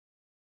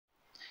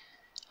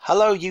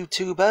Hello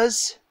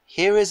YouTubers,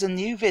 here is a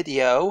new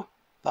video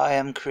that I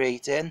am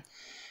creating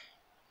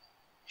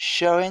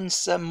showing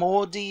some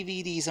more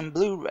DVDs and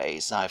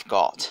Blu-rays I've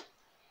got.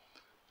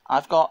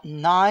 I've got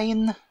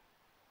 9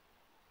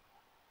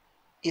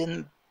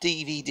 in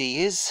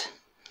DVDs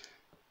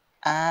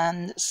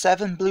and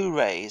 7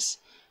 Blu-rays.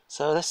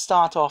 So let's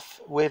start off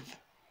with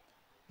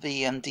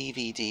the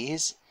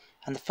DVDs,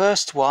 and the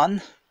first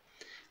one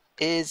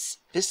is,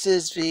 this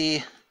is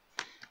the,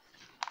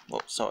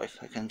 sorry if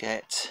I can get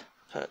it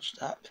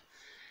perched up.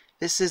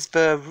 This is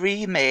the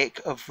remake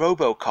of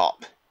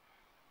RoboCop,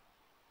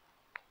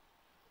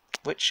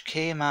 which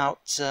came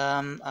out,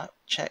 I'll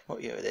check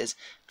what year it is,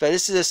 but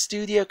this is a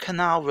Studio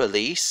Canal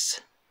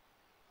release,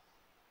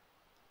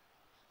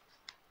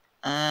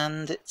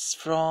 and it's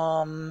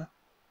from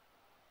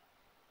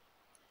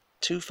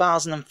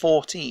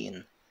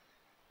 2014.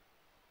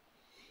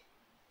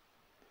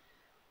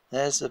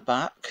 There's the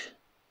back.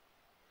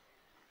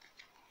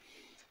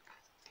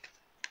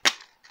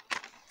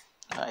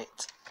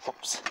 Right,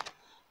 oops.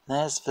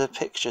 There's the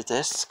picture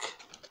disc.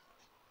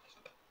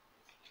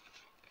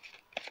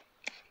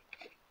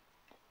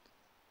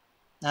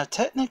 Now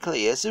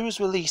technically, as it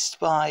was released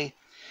by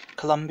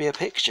Columbia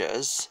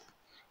Pictures,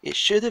 it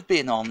should have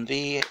been on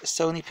the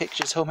Sony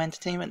Pictures Home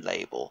Entertainment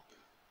label.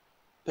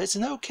 But it's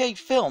an okay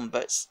film,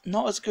 but it's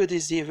not as good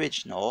as the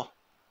original.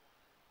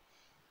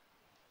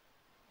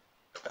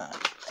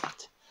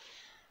 Right.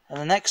 And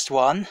the next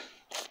one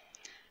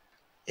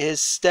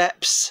is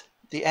Steps,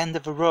 The End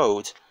of the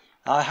Road.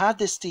 Now, I had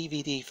this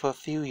DVD for a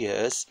few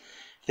years.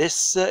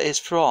 This is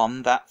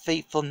from that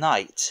fateful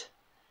night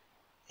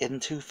in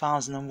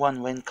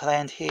 2001 when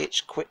Claire and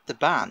H quit the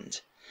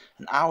band,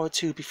 an hour or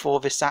two before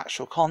this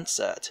actual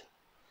concert.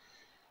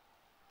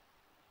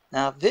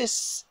 Now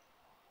this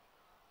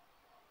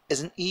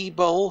is an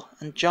E-Bowl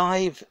and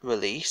Jive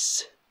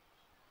release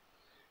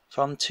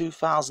from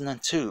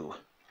 2002.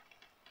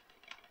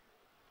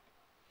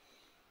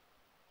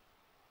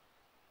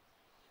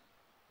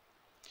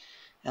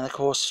 And of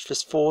course,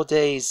 just 4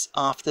 days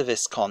after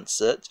this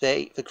concert,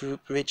 the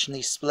group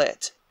originally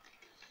split.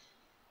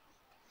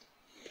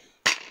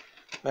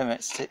 Wait a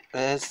minute,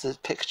 there's the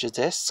picture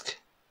disc.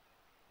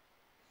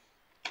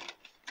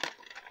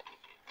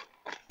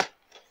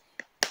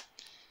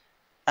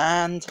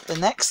 And the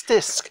next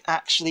disc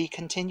actually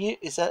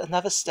is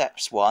another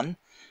Steps one,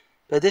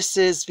 but this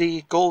is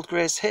the Gold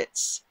Greatest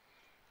Hits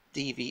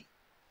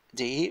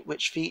DVD,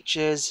 which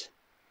features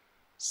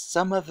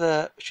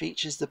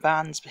the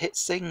band's hit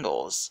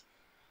singles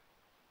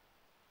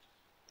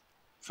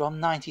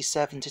from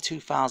 1997 to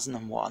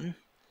 2001.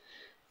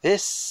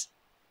 This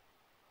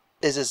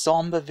is a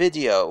Zombie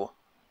video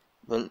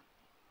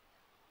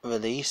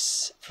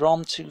release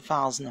from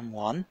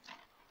 2001.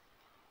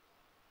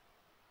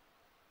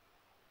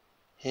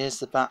 Here's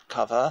the back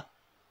cover.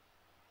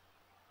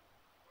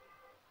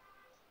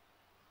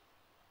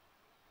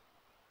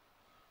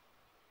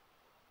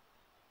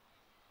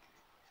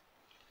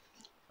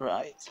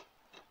 Right.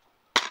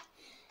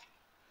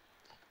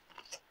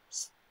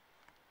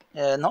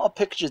 Not a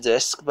picture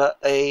disc, but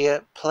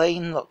a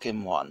plain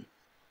looking one.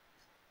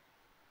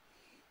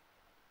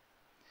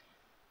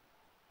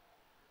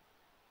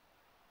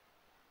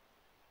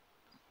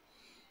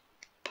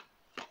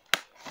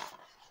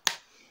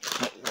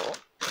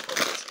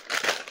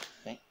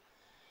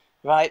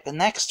 Right, the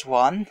next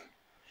one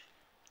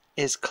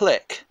is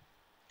Click,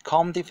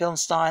 comedy film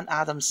starring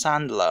Adam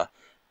Sandler.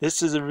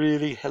 This is a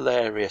really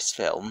hilarious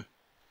film.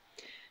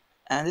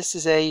 And this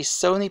is a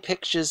Sony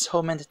Pictures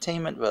Home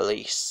Entertainment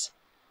release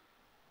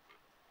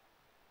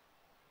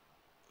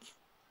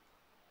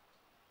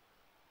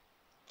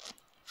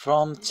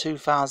from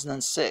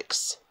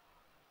 2006.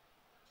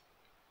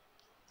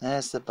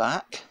 There's the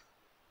back.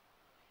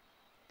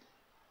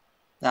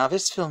 Now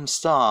this film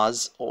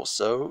stars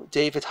also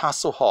David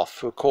Hasselhoff,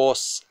 who of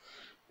course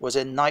was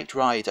in Knight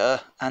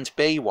Rider and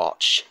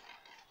Baywatch.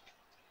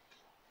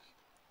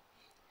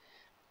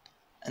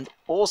 And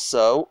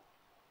also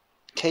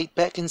Kate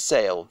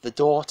Beckinsale, the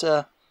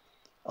daughter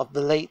of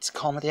the late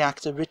comedy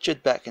actor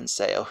Richard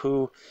Beckinsale,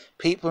 who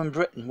people in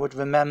Britain would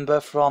remember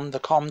from the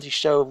comedy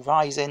show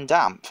Rising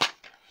Damp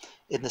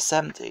in the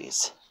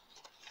 70s.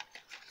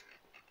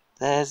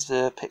 There's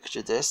the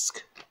picture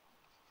disc.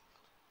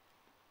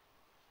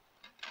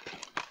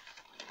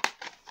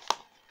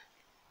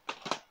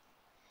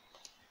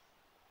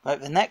 Right,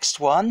 the next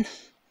one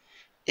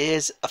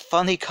is A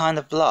Funny Kind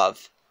of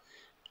Love.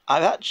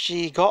 I've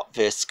actually got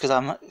this because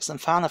I'm a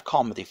fan of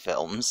comedy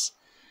films,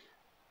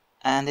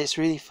 and it's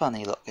really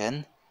funny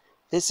looking.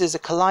 This is a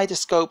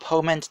Kaleidoscope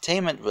Home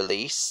Entertainment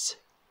release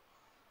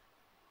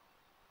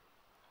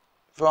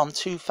from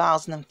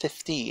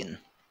 2015.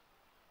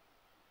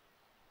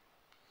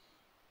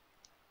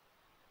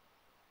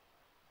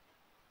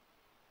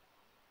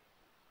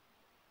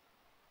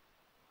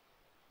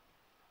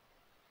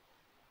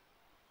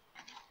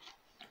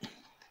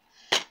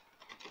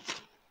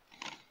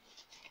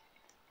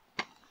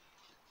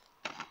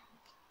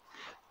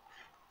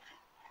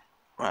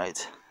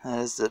 Right,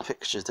 there's the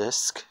picture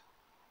disc.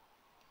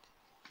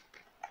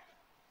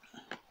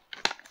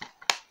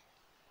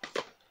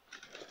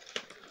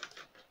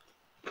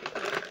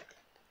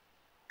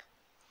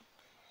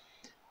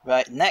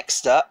 Right,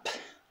 next up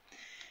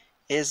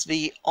is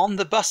the On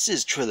the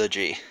Buses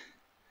trilogy.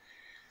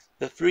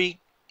 The three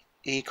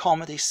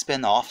comedy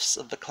spin-offs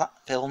of the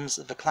films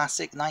of the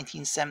classic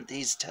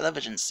 1970s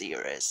television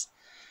series.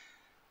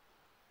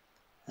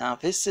 Now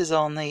this is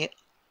on the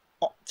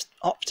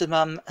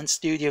Optimum and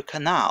Studio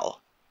Canal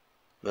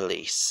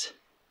release.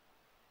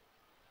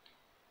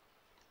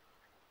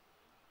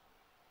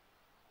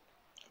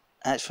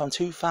 And it's from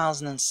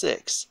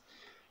 2006.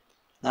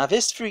 Now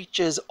this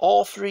features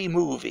all three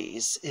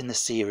movies in the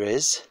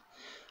series: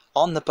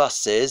 On the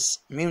Buses,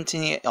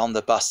 Mutiny on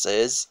the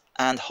Buses,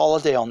 and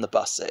Holiday on the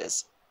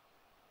Buses.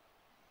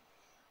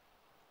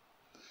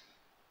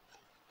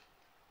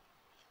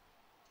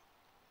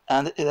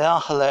 And they are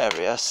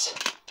hilarious.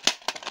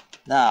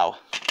 Now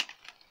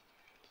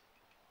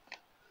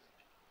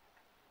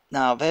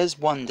there's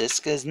one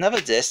disc. There's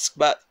another disc,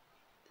 but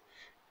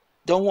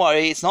don't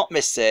worry, it's not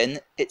missing.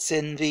 It's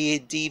in the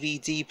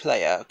DVD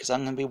player, because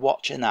I'm going to be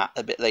watching that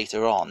a bit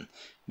later on.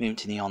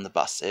 Mutiny on the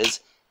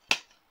Buses.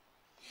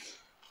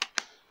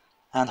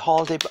 And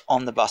Holiday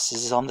on the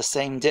Buses is on the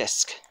same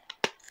disc.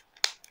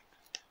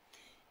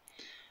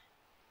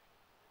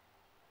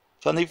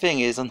 Funny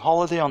thing is, on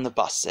Holiday on the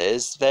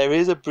Buses, there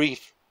is a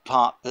brief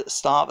part at the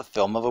start of the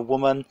film of a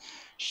woman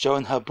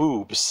showing her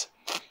boobs.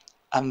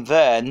 And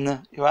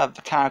then you have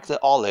the character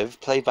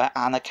Olive, played by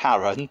Anna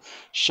Karen,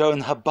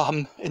 showing her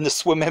bum in the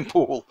swimming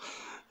pool.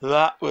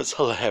 That was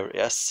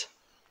hilarious.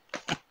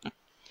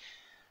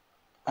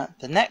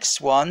 The next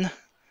one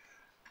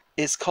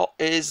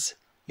is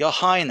Your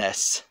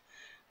Highness,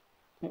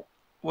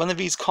 one of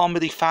these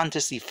comedy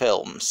fantasy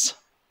films,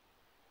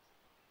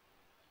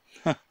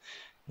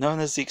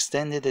 known as the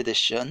Extended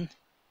Edition.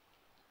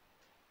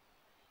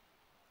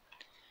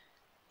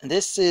 And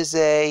this is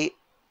a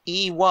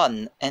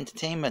E1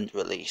 Entertainment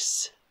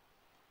release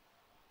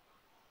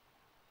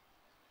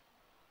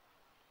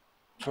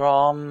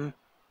from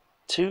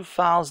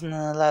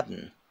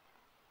 2011.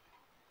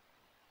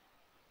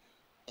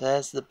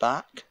 There's the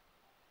back.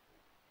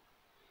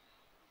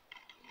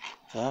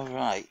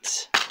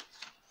 Alright.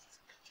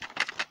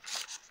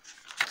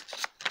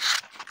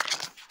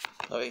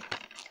 Sorry.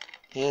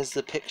 Here's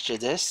the picture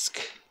disc.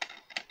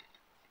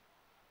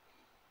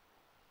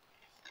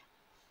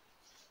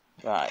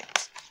 Right.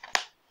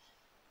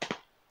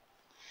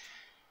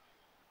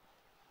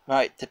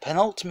 Right, the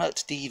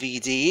penultimate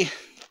DVD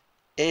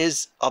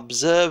is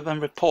Observe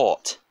and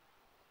Report,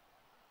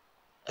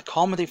 a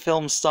comedy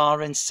film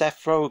starring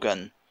Seth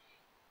Rogen.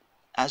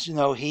 As you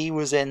know, he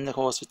was in, of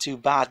course, the two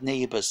Bad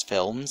Neighbours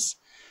films,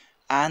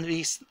 and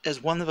he's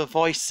as one of the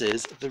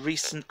voices of the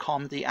recent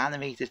comedy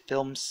animated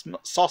film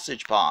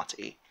Sausage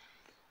Party.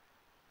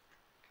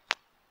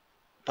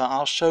 But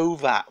I'll show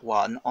that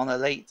one on a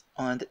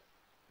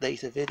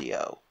later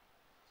video.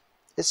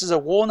 This is a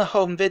Warner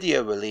Home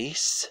Video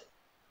release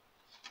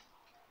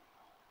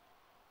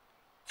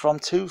from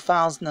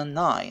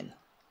 2009.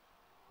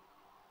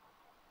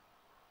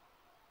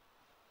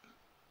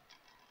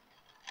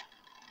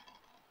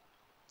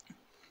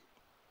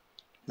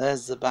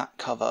 There's the back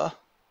cover.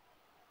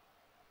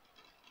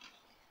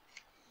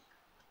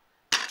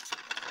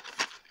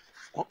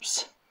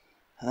 Whoops.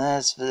 And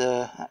there's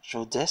the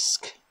actual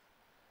disc.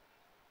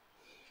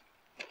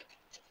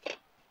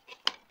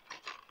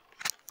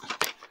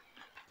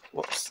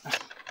 Whoops.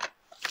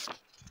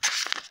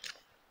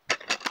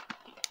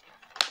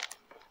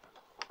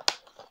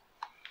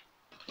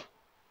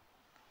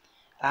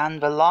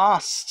 And the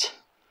last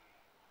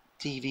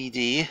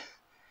DVD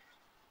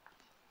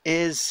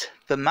is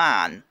The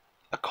Man,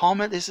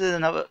 this is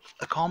a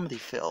comedy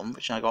film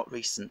which I got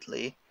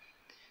recently,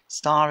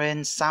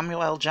 starring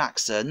Samuel L.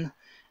 Jackson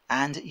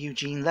and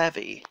Eugene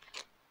Levy.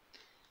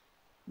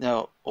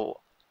 Now,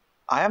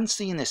 I haven't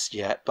seen this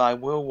yet, but I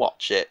will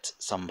watch it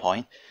at some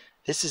point.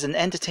 This is an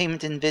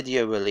entertainment in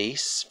video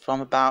release from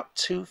about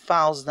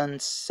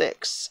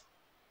 2006.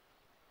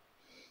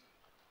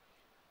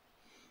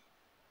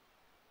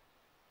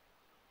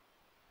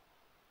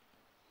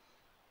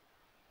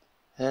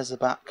 There's the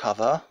back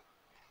cover.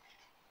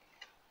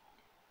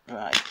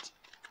 Right.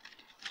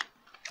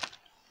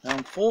 Now,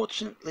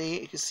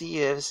 unfortunately, you can see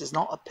here, this is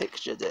not a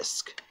picture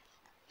disc.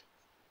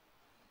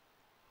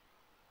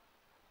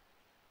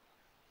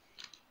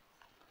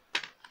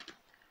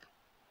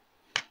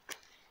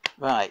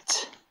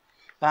 Right.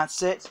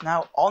 That's it.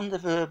 Now, on to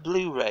the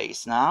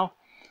Blu-rays now.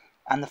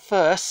 And the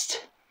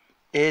first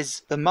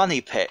is The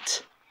Money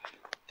Pit.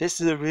 This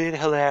is a really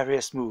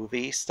hilarious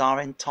movie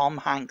starring Tom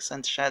Hanks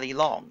and Shelley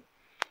Long.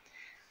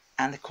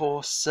 And of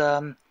course,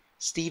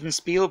 Steven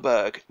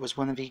Spielberg was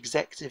one of the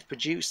executive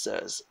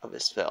producers of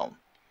this film.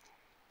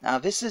 Now,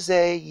 this is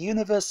a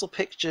Universal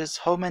Pictures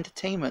home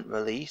entertainment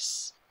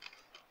release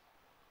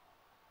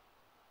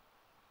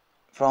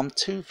from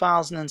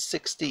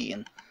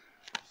 2016.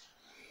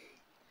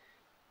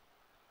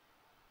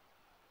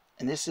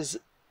 And this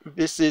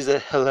is a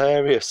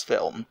hilarious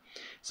film.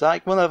 It's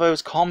like one of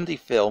those comedy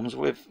films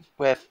where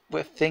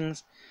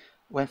things,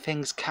 when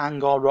things can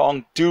go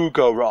wrong, do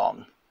go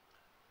wrong.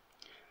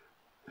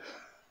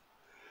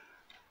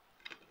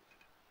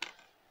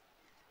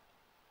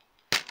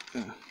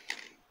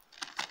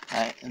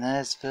 Right, and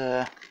there's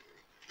the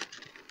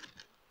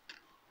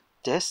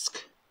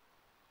disc.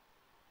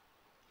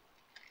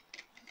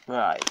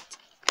 Right.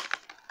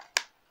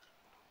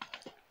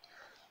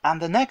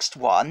 And the next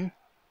one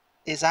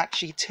is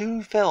actually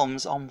 2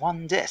 films on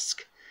 1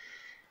 disc.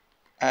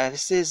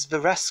 This is The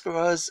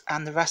Rescuers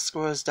and The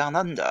Rescuers Down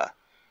Under,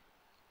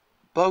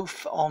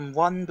 both on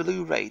 1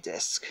 Blu-ray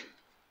disc.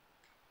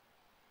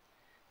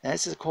 And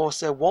this is, of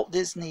course, a Walt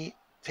Disney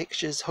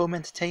Pictures Home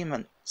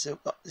Entertainment. So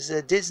this is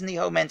a Disney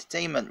Home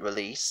Entertainment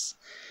release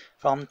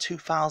from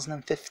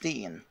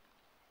 2015.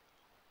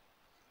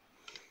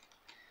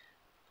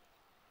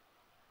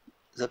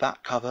 The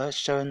back cover is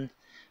showing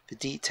the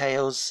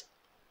details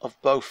of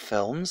both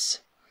films.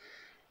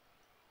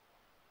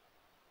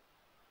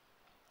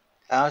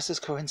 Now, this is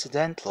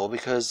coincidental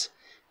because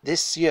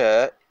this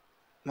year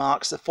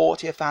marks the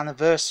 40th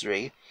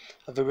anniversary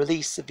of the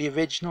release of the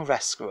original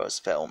Rescuers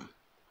film,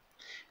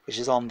 which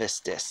is on this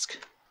disc.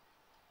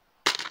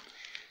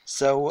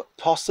 So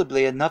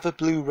possibly another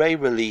Blu-ray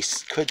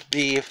release could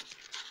be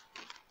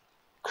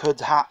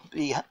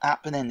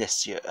happening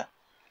this year.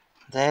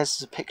 There's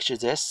the picture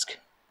disc.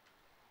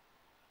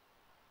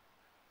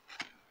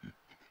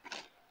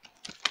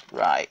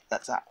 Right,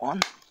 that's that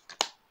one.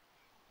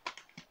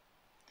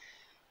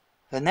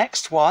 The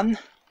next one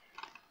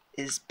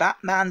is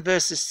Batman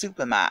vs.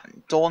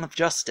 Superman, Dawn of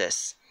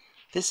Justice.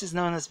 This is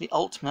known as the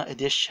Ultimate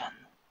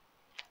Edition,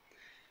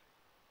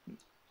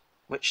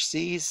 which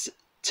sees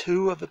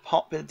 2 of the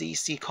popular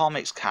DC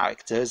Comics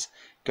characters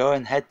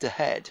going head to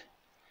head.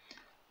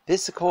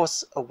 This, of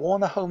course, a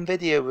Warner Home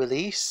Video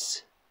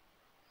release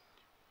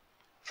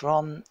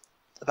from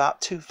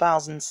about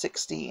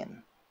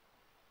 2016.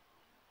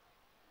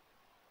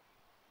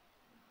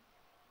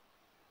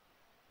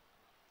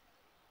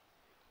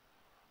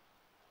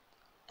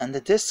 And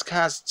the disc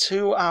has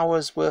 2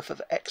 hours worth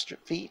of extra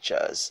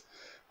features,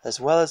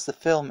 as well as the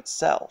film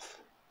itself.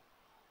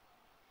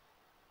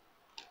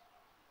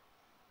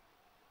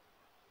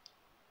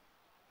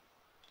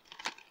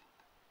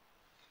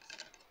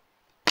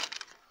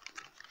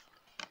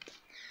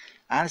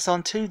 And it's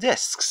on 2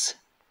 discs.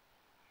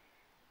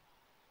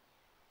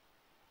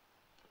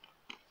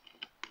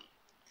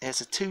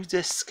 There's a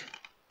 2-disc.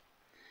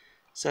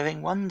 So I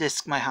think 1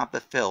 disc might have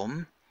the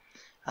film,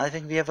 and I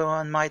think the other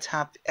one might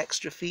have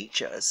extra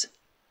features.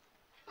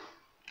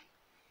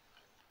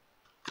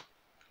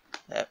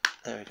 There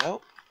we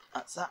go.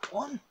 That's that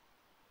one.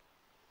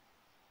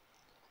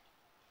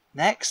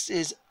 Next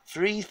is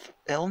 3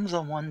 films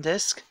on 1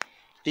 disc.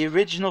 The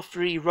original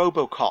 3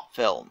 RoboCop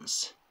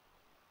films.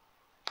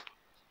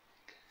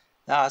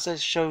 Now, as I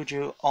showed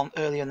you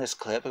earlier in this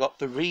clip, I got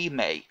the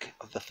remake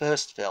of the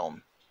first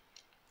film.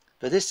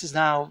 But this is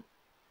the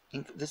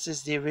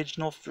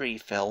original 3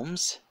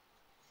 films.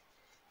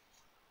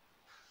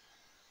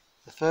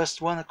 The first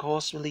one, of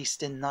course,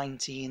 released in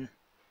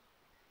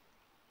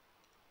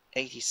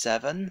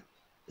 1987.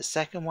 The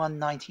second one,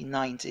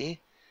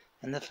 1990.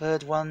 And the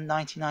third one,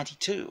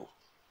 1992.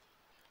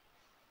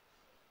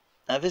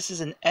 Now, this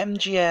is an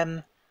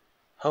MGM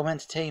Home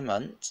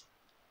Entertainment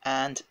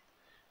and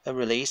a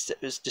release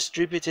that was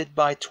distributed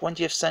by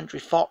 20th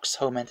Century Fox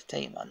Home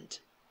Entertainment.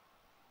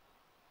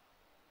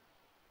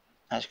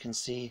 As you can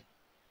see,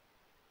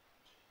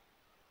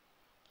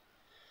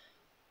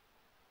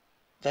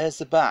 there's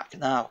the back.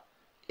 Now,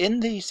 in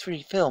these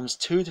 3 films,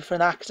 2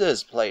 different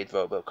actors played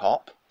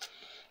RoboCop.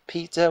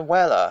 Peter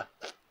Weller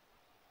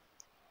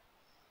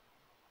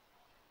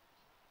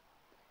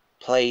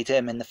played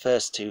him in the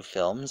first 2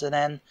 films, and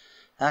then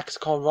an actor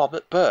called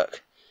Robert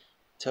Burke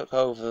took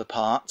over the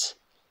part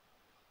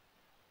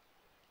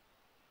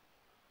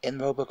in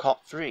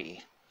RoboCop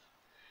 3.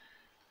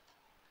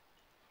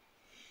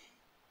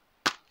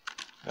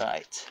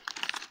 Right.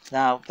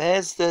 Now,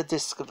 there's the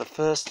disc of the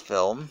first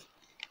film.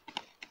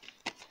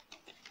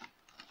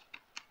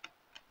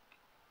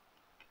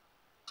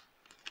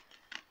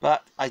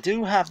 But I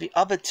do have the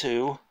other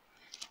 2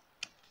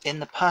 in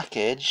the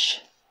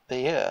package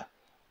here,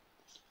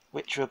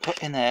 which were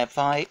put in there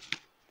by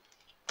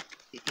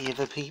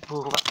either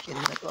people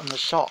in the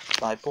shop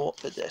that I bought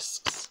the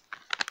discs.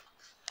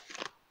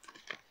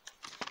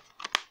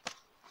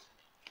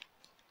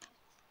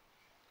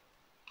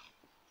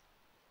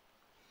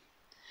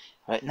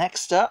 Right,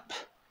 next up,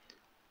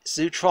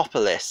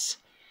 Zootropolis,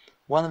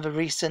 one of the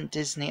recent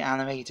Disney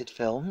animated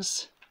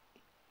films.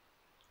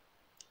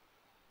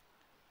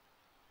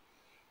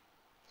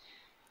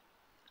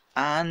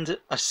 And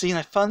I've seen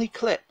a funny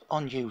clip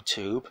on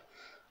YouTube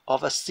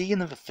of a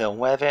scene of the film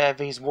where there are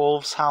these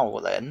wolves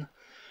howling,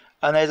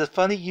 and there's a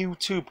funny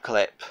YouTube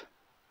clip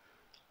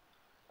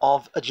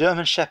of a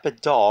German Shepherd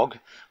dog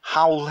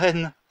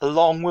howling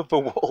along with the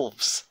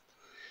wolves.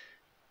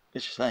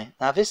 Which is funny.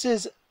 Now, this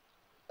is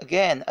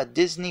again a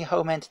Disney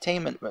Home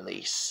Entertainment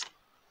release.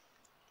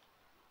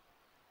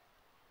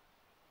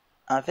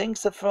 I think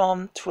it's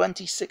from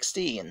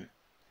 2016.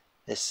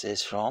 This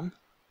is from.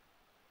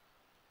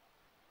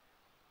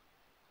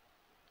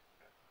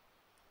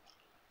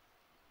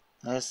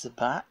 There's the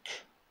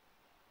back.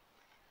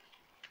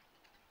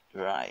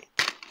 Right.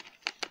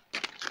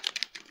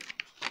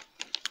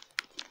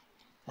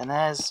 And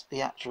there's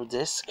the actual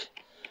disc.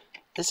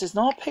 This is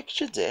not a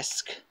picture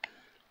disc,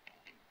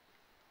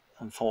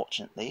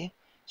 unfortunately.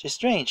 Which is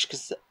strange,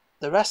 because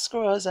the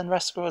rescuers and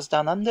rescuers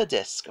down under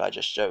disc I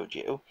just showed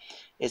you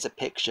is a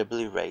picture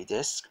Blu-ray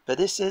disc, but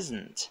this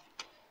isn't.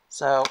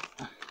 So,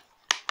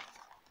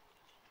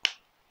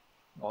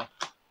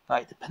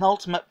 right, the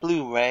penultimate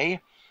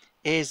Blu-ray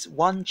is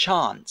One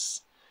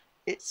Chance.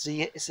 It's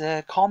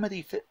a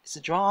comedy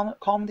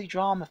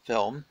drama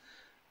film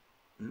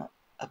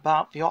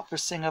about the opera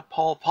singer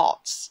Paul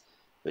Potts,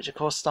 which of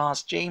course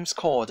stars James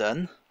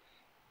Corden,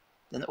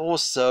 and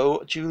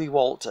also Julie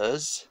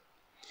Walters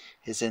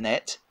is in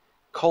it.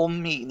 Colm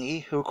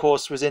Meaney, who of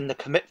course was in The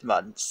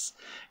Commitments,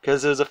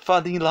 because there was a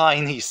funny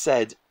line he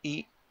said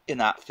in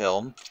that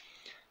film,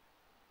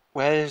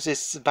 where there's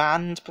this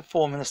band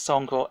performing a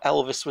song called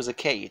Elvis Was a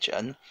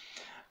Cajun,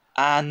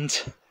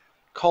 and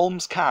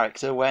Colm's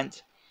character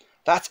went,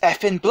 "That's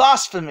effing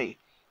blasphemy!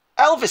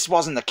 Elvis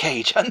wasn't a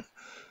Cajun!"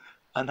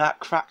 And that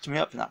cracked me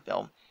up in that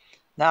film.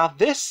 Now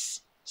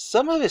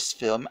some of this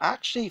film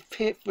actually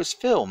was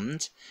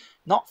filmed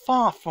not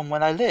far from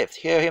when I lived,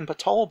 here in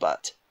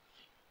Talbot.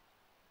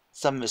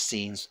 Some of the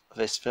scenes of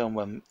this film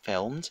were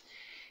filmed,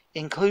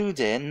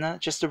 including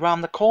just around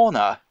the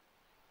corner.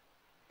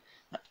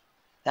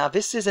 Now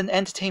this is an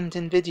entertainment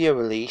and video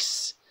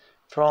release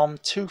from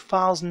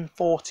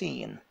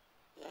 2014.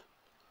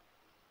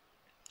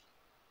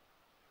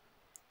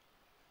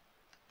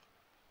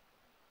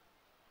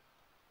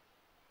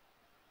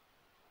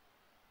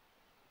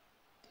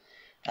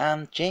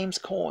 And James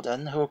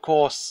Corden, who of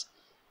course,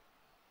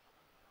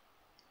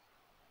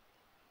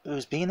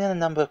 who's been in a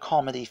number of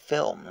comedy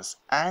films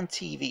and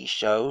TV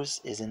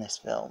shows, is in this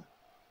film.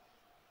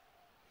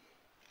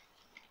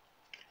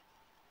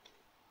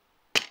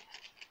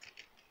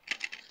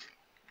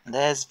 And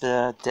there's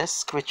the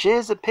disc, which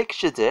is a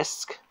picture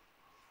disc.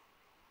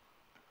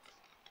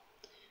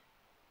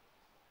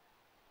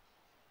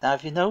 Now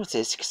if you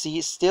notice, you can see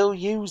it's still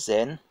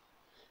using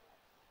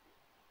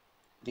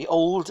the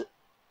old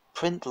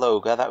print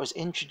logo that was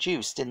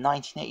introduced in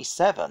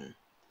 1987.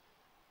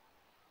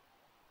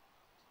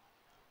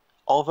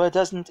 Although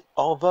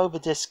the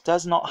disc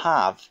does not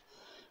have,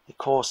 of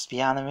course, the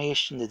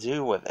animation to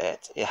do with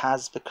it, it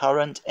has the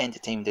current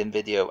entertainment and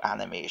video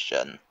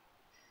animation,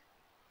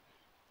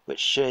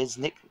 which is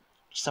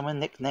someone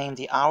nicknamed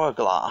the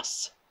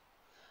Hourglass.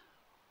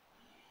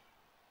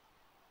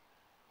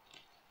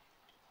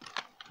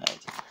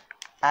 Right.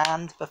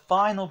 And the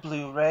final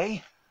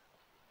Blu-ray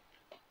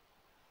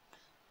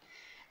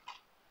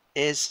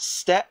is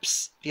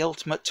Steps, the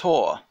Ultimate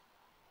Tour.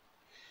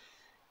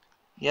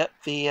 Yep,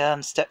 the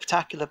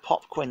Steptacular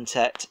Pop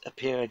Quintet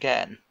appear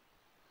again.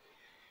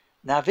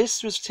 Now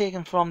this was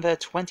taken from their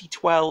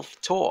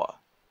 2012 tour.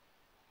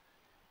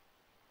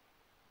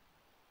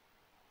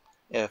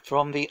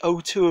 From the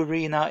O2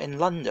 Arena in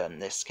London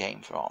this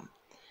came from.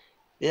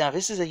 Now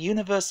this is a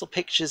Universal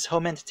Pictures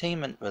home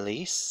entertainment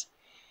release.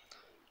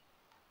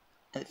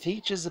 It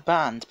features a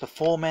band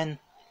performing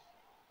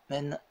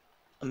in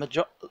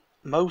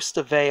most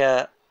of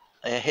their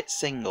hit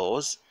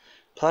singles,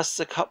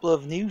 plus a couple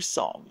of new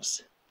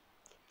songs.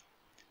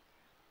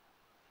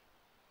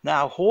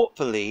 Now,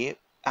 hopefully,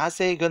 as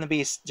they're going to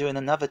be doing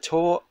another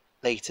tour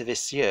later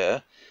this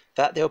year,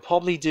 that they'll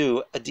probably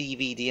do a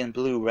DVD and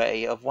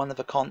Blu-ray of one of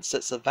the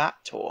concerts of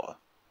that tour.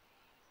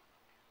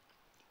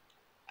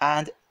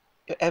 And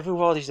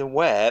everybody's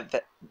aware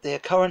that their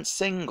current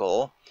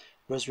single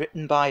was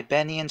written by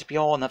Benny and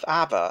Bjorn of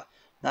ABBA,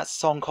 and that's a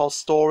song called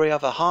Story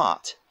of a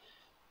Heart,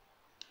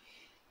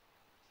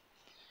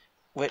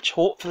 which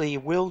hopefully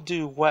will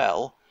do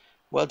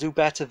do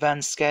better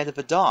than Scared of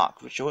the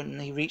Dark, which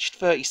only reached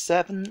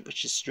 37,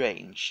 which is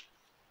strange.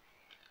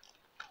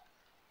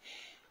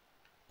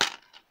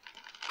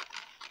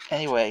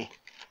 Anyway,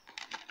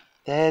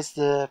 there's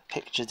the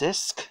picture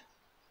disc.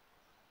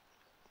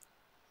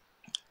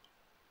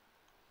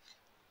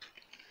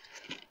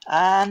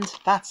 And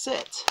that's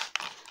it.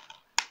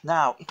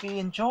 Now, if you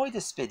enjoyed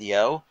this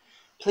video,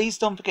 please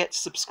don't forget to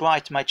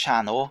subscribe to my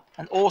channel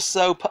and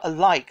also put a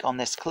like on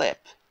this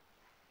clip.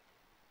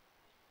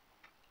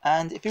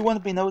 And if you want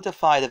to be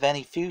notified of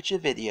any future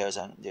videos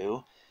I can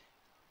do,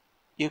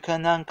 you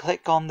can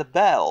click on the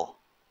bell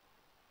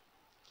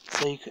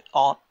so you could,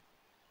 on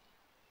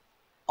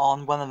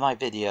one of my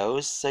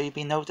videos, so you'll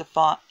be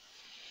notified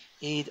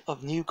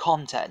of new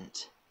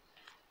content.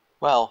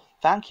 Well,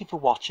 thank you for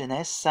watching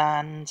this,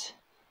 and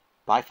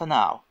bye for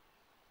now.